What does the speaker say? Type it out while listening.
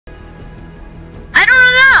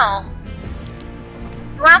know.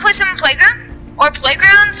 You wanna play some playground? Or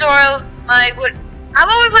playgrounds, or like what? How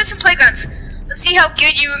about we play some playgrounds? Let's see how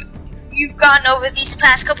good you've gotten over these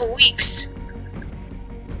past couple weeks.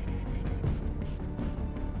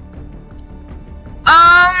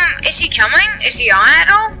 Is he coming? Is he on at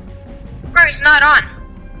all? Bro, he's not on.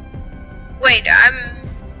 Wait,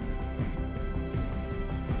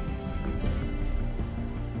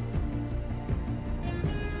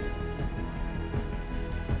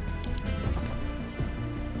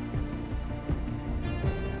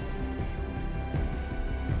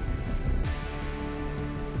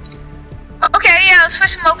 okay, yeah, let's play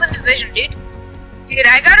some open division, dude. Dude,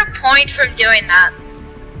 I got a point from doing that.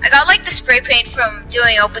 I got like the spray paint from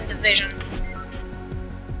doing open division.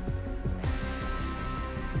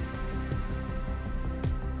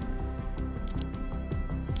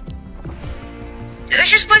 Dude, let's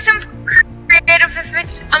just play some creative if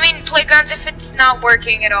it's, playgrounds if it's not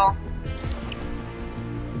working at all.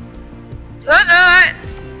 What's that?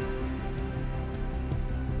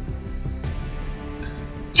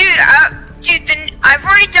 Dude, I've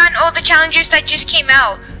already done all the challenges that just came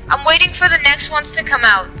out. I'm waiting for the next ones to come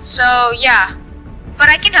out, so yeah. But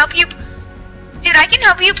I can help you, dude, I can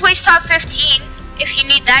help you place top 15 if you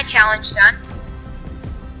need that challenge done.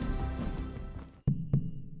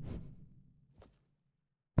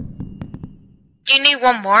 Do you need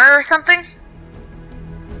one more or something?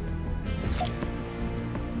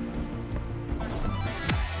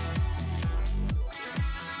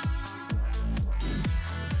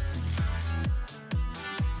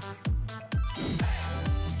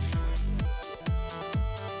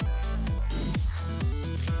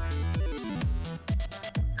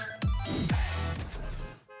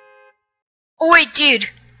 Oh wait, dude.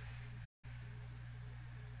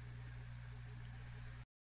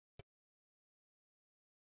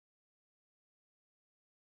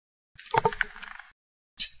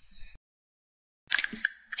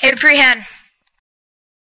 Hey, Prehend.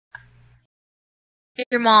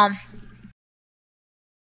 Your mom.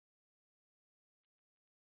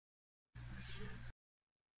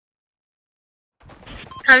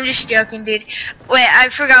 I'm just joking, dude. Wait, I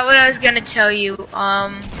forgot what I was gonna tell you.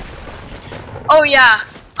 Oh yeah.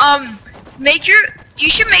 You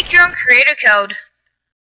should make your own creator code.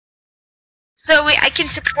 So I can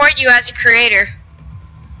support you as a creator.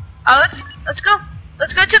 Oh, let's go.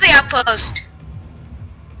 Let's go to the outpost.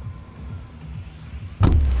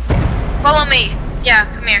 Follow me. Yeah,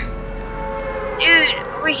 come here. Dude,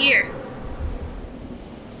 over here.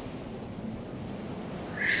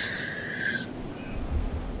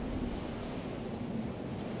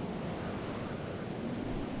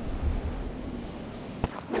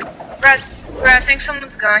 Bro, I think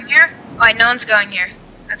someone's going here. Oh, wait, no one's going here.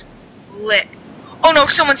 That's lit. Oh no,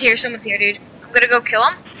 someone's here, dude. I'm gonna go kill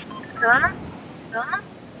him. Killing him?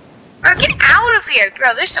 Bro, get out of here.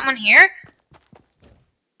 Bro, there's someone here.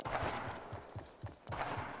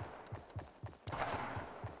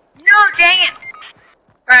 No, dang it.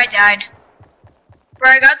 Bro, I died. Bro,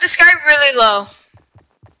 I got this guy really low.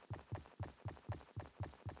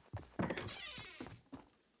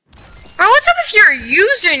 Bro, what's up with your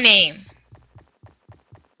username?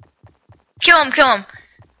 Kill him.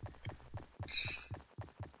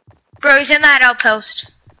 Bro, he's in that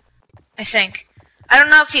outpost. I think. I don't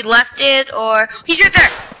know if he left it or... He's right there!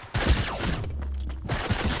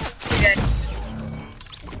 You're dead.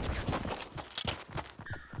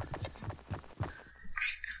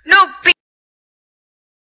 No,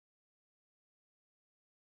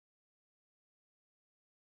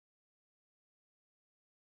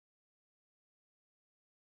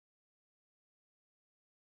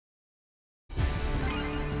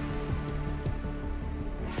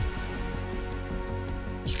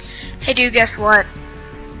 Hey dude, guess what?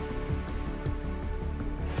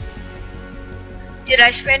 Did I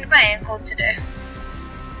sprain my ankle today?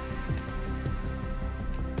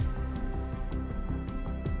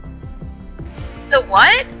 The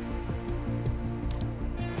what?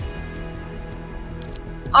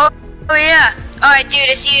 Oh yeah. Alright dude,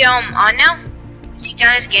 is he on now? Is he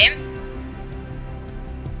done his game?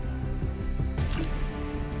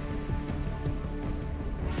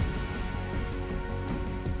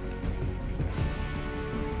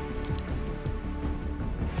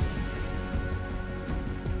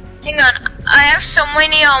 Hang on, I have so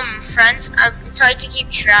many friends, it's hard to keep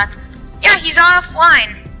track. Yeah, he's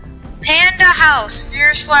offline. Panda House,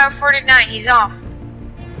 Fierce Flower 49, he's off.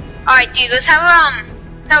 Alright dude, let's have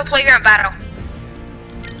a playground battle.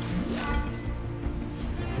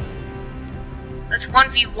 Let's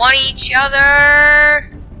 1v1 each other.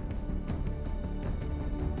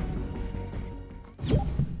 5,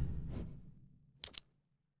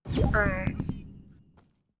 room.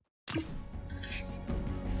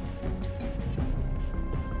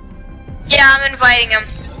 Yeah, I'm inviting him.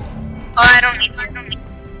 Oh, I don't need to.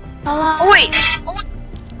 Oh, wait.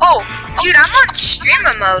 Oh, dude, I'm on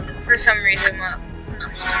streamer mode for some reason.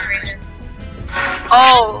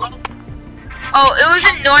 Oh, it was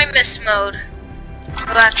anonymous mode,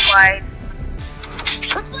 so that's why.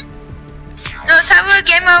 No, let's have a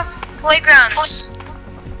game of Playgrounds.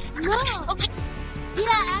 No.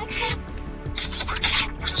 Yeah, actually.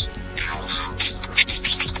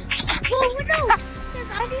 Well, no, because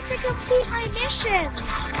I need to complete my missions.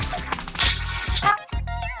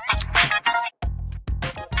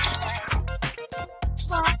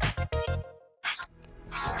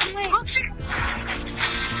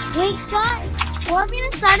 Wait, guys, want me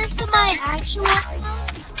to sign into my actual account?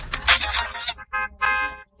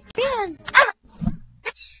 Man,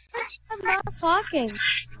 I'm not talking.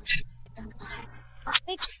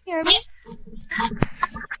 Hey, can you hear me?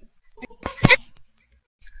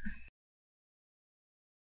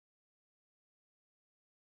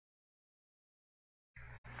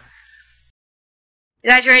 You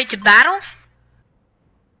guys ready to battle?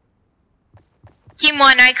 Team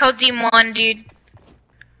 1, I call Team 1, dude.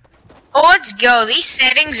 Oh, let's go. These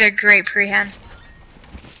settings are great, prehand.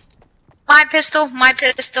 My pistol, my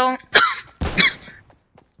pistol.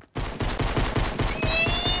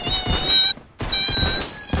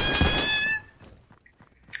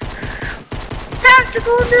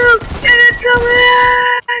 Tactical nuke, get it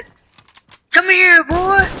coming! Come here,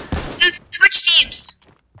 boy. Dude, switch teams.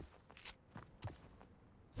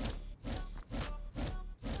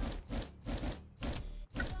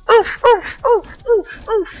 Oof, oof, oof, oof,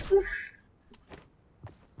 oof, oof.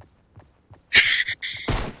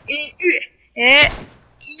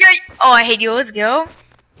 Oh, I hate you. Let's go.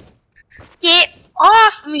 Get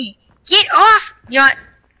off me. Get off. You know what?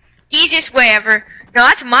 Easiest way ever. No,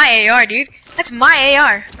 that's my AR, dude. That's my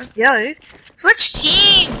AR. Let's go, dude. Switch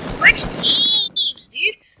teams. Switch teams,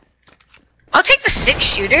 dude. I'll take the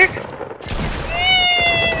 6-shooter.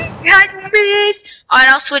 God, missed. Alright,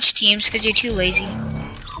 I'll switch teams because you're too lazy.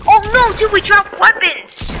 Oh no, dude, we dropped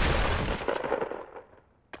weapons.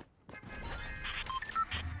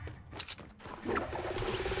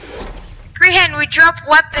 Prehand, we dropped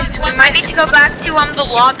weapons. We might need to go back to the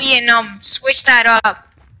lobby and switch that up.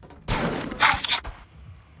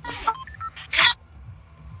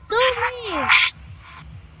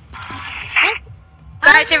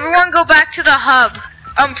 Guys, everyone go back to the hub.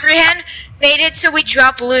 Prehand made it so we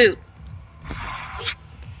drop loot.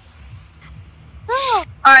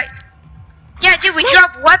 Alright. Yeah, dude, we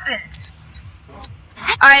dropped weapons.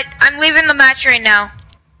 Alright, I'm leaving the match right now.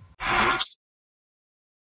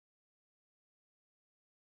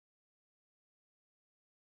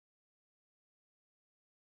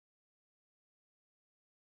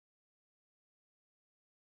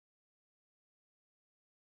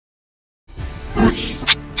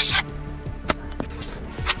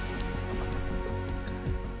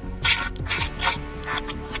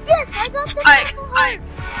 Yes, I got the Alright.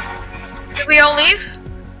 Did we all leave?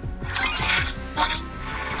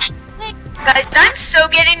 Guys, I'm so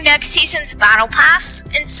getting next season's battle pass,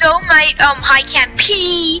 and so might High Camp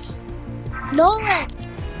P. Nolan.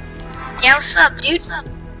 Yeah, what's up, dude?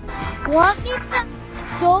 Want me to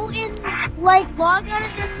go in, like, log out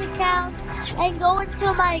of this account and go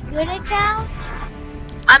into my good account?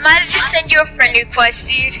 I might have just sent you a friend request,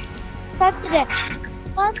 dude. Accepted it.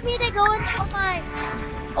 Want me to go into my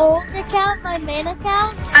old account, my main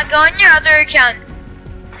account? I go on your other account.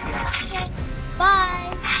 Okay. Bye.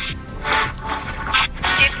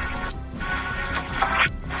 Dude.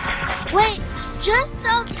 Wait, just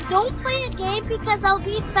don't play a game because I'll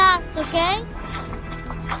be fast, okay?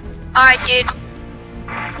 Alright, dude.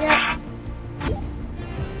 Yes.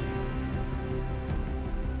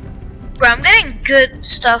 Bro, I'm getting good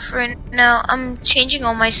stuff right now. I'm changing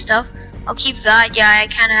all my stuff. I'll keep that. Yeah, I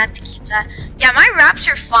kinda have to keep that. Yeah, my wraps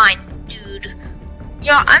are fine, dude.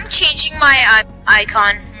 Yo, I'm changing my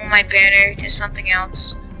icon, my banner, to something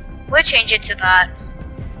else. We'll change it to that.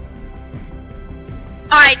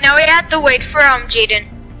 Alright, now we have to wait for Jaden.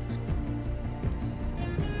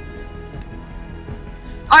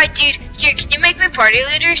 Alright, dude, here, can you make me party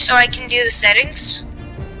leader so I can do the settings?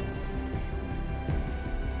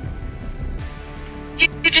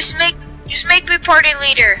 Dude, just make me party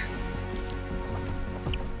leader.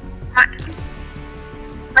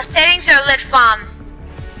 My settings are lit, fam.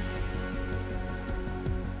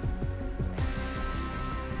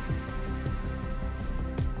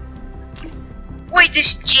 Wait,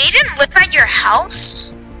 does Jaden live at your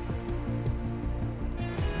house?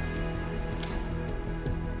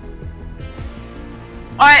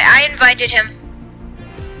 Alright, I invited him.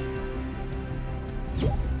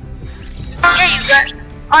 Yeah, you got.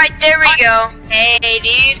 Alright, there we go. Hey,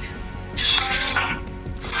 dude.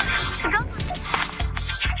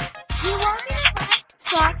 You want me to buy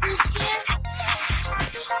soccer skin?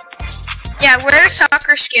 Yeah, wear a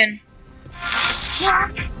soccer skin. Yeah.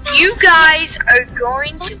 You guys are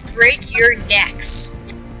going to break your necks.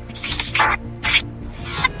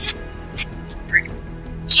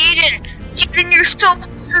 Jaden, you're so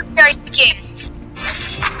close to the ice king.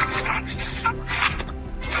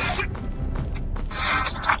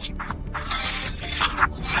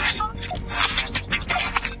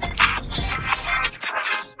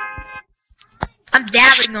 I'm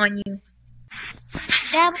dabbing on you.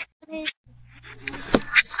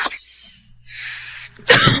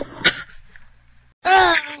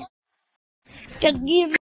 Can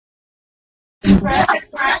give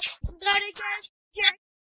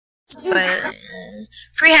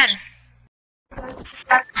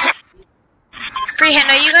Freehand,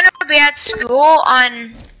 are you gonna be at school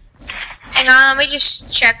on? Hang on, let me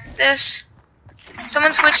just check this.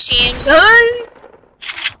 Someone switched teams.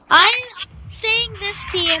 I'm staying this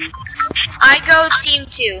team. I go team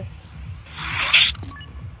 2.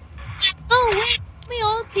 Oh wait, we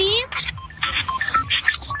all team?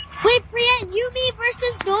 Wait, Brian, you, me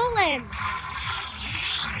versus Nolan.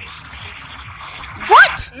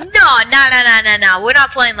 What? No. We're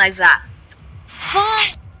not playing like that.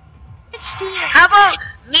 Fine. Which team? How about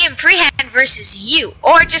me and Prehand versus you?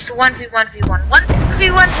 Or just 1v1v1.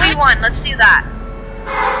 1v1v1. Let's do that.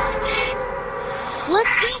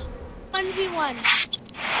 Let's do 1v1.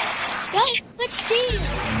 Guys, which team?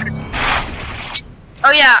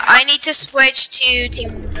 Oh yeah, I need to switch to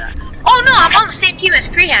team. Oh no, I'm on the same team as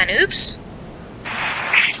Prehand. Oops.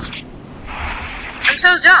 I'm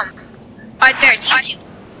so dumb. Alright, there, team 2.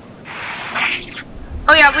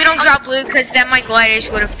 Oh yeah, we don't drop blue because then my gliders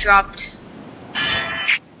would have dropped. Guys,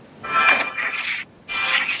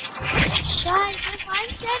 if I'm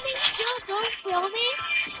standing still, don't kill me.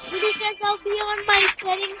 Because I'll be on my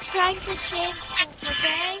settings trying to change stuff,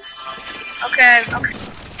 okay? Okay.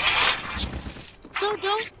 So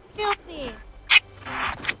don't kill me.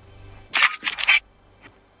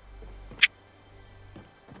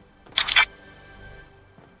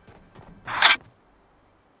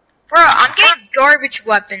 Bro, I'm getting garbage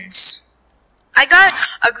weapons. I got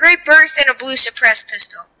a great burst and a blue suppressed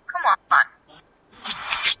pistol. Come on.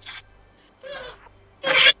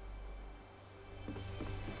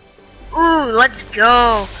 Ooh, let's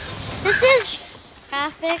go. This is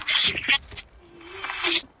graphic.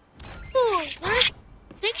 Ooh, there's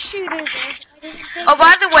 6 shooters. Oh,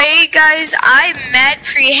 by the way, guys, I met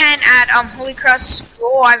Prehand at Holy Cross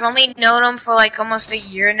School. I've only known him for like almost a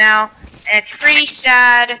year now, and it's pretty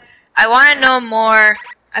sad. I want to know more.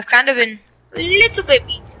 I've kind of been a little bit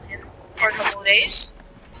mean to him for a couple of days.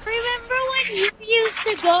 Remember when you used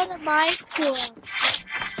to go to my school?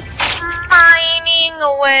 Mining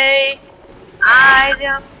away. I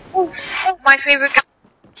don't. Oof, my favorite guy.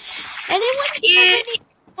 Anyone have any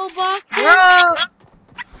ammo boxes? Bro.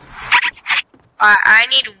 I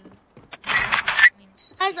need.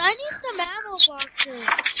 Guys, I need some ammo boxes.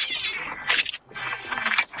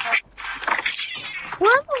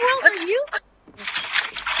 Where in the world are you?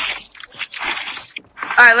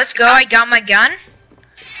 Alright, let's go. I got my gun.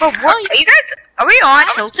 Bro, what? Are you guys? Are we all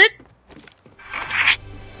tilted?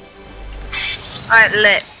 Alright,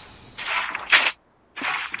 lit.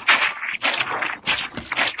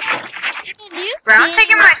 Bro, I'm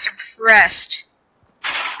taking my suppressed.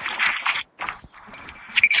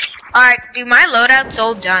 Alright, dude, my loadout's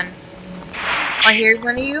all done. I hear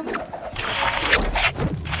one of you.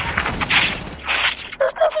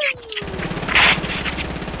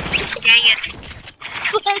 Dang it.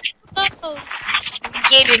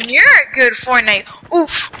 Jaden, you're a good Fortnite.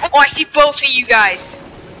 Oof. Oh, I see both of you guys.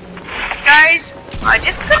 Guys, I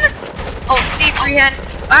just gonna. Oh, see Prehand.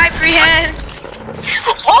 Bye, Prehand.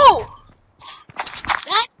 Oh!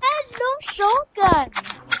 That had no shotgun.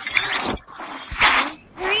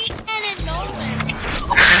 Prehand and Nolan.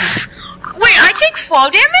 Wait, I take fall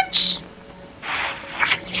damage?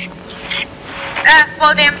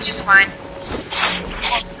 Fall damage is fine.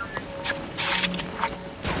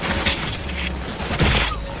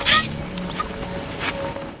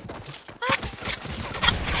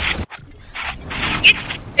 Get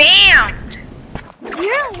spammed!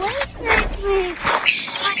 You're late.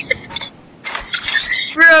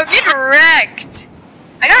 Bro, get wrecked!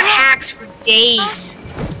 I got hacks for days.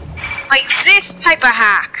 Like this type of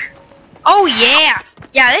hack. Oh yeah!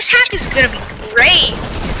 Yeah, this hack is gonna be great.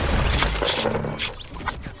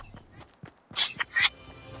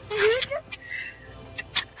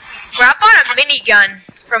 Bro, I bought a minigun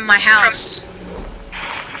from my house.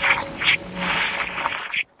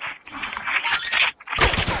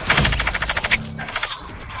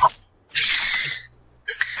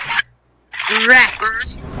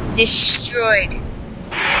 Wrecked. Destroyed.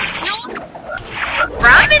 Bro,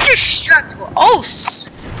 I'm indestructible. Oh,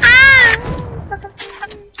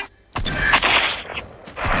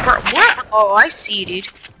 Bro, what? Oh, I see you, dude.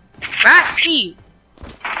 Bro, I see you.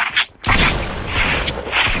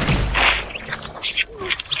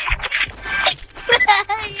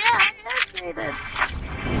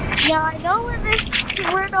 Yeah, I know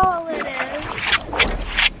where Nolan is.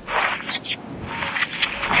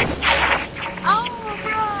 Oh,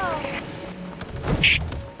 bro!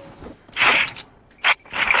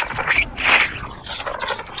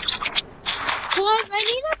 Guys, I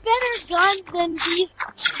need a better gun than these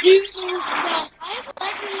dudes that I have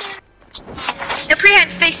legendary. No, Prehend,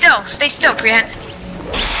 stay still. Stay still, Prehend.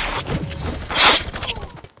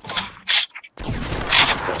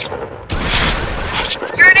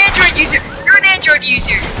 You're an Android user. You're an Android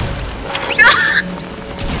user.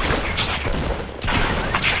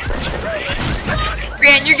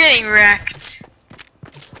 Prehend, you're getting wrecked.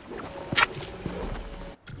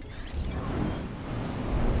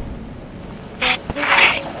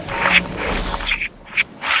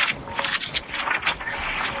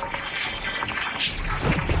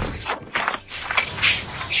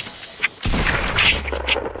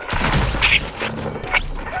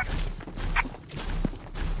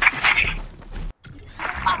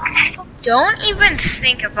 Don't even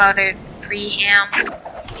think about it, Preham.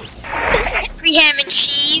 Preham and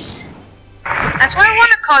cheese. That's what I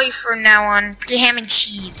want to call you from now on. Preham and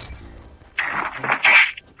cheese.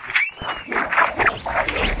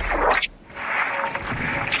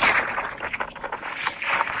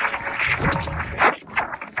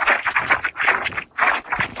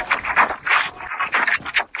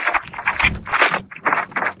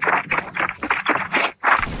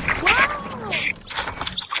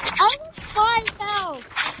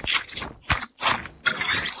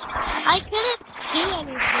 I couldn't do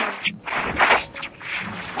anything.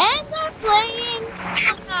 And I'm playing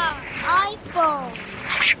iPhone.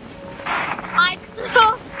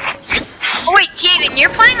 Oh wait, Jaden, you're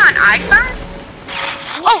playing on iPhone?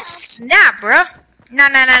 Oh snap, bro. No,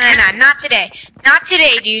 not today. Not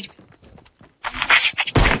today, dude.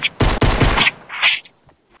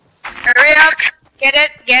 Hurry up. Get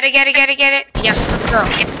it. Yes, let's go.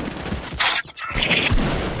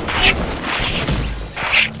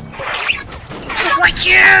 Took my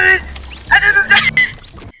chance.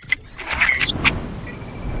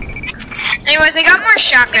 Anyways, I got more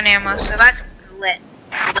shotgun ammo, so that's lit.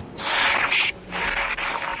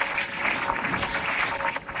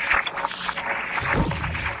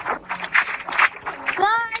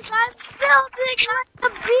 Guys, I'm building a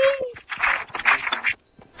beast.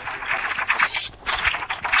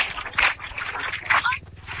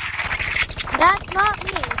 That's not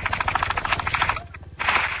me.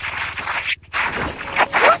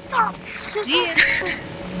 What the?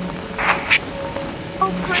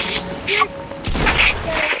 Oh, great.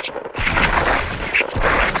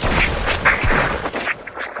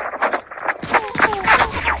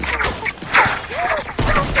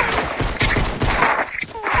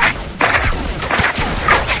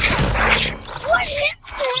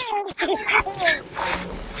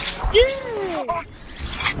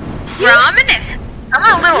 I'm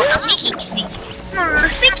a little sneaky sneak. I'm a little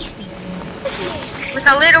sneaky sneak. With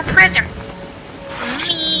a little present.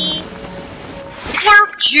 Me.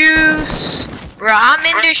 Slurp juice. Bro, I'm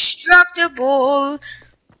indestructible.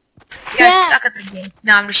 You guys suck at the game.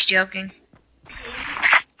 No, I'm just joking.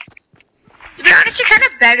 To be honest, you're kind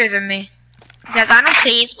of better than me. Because I don't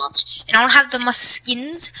play as much. And I don't have the most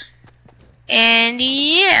skins. And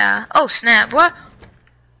yeah. Oh, snap. What?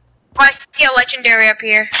 Oh, I see a legendary up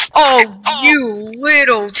here. Oh, you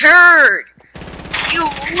little turd! You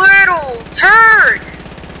little turd!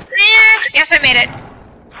 Yes, I made it.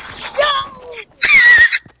 No!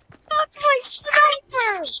 That's my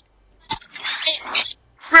sniper!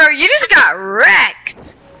 Bro, you just got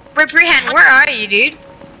wrecked. Wait, Prehend, where are you, dude?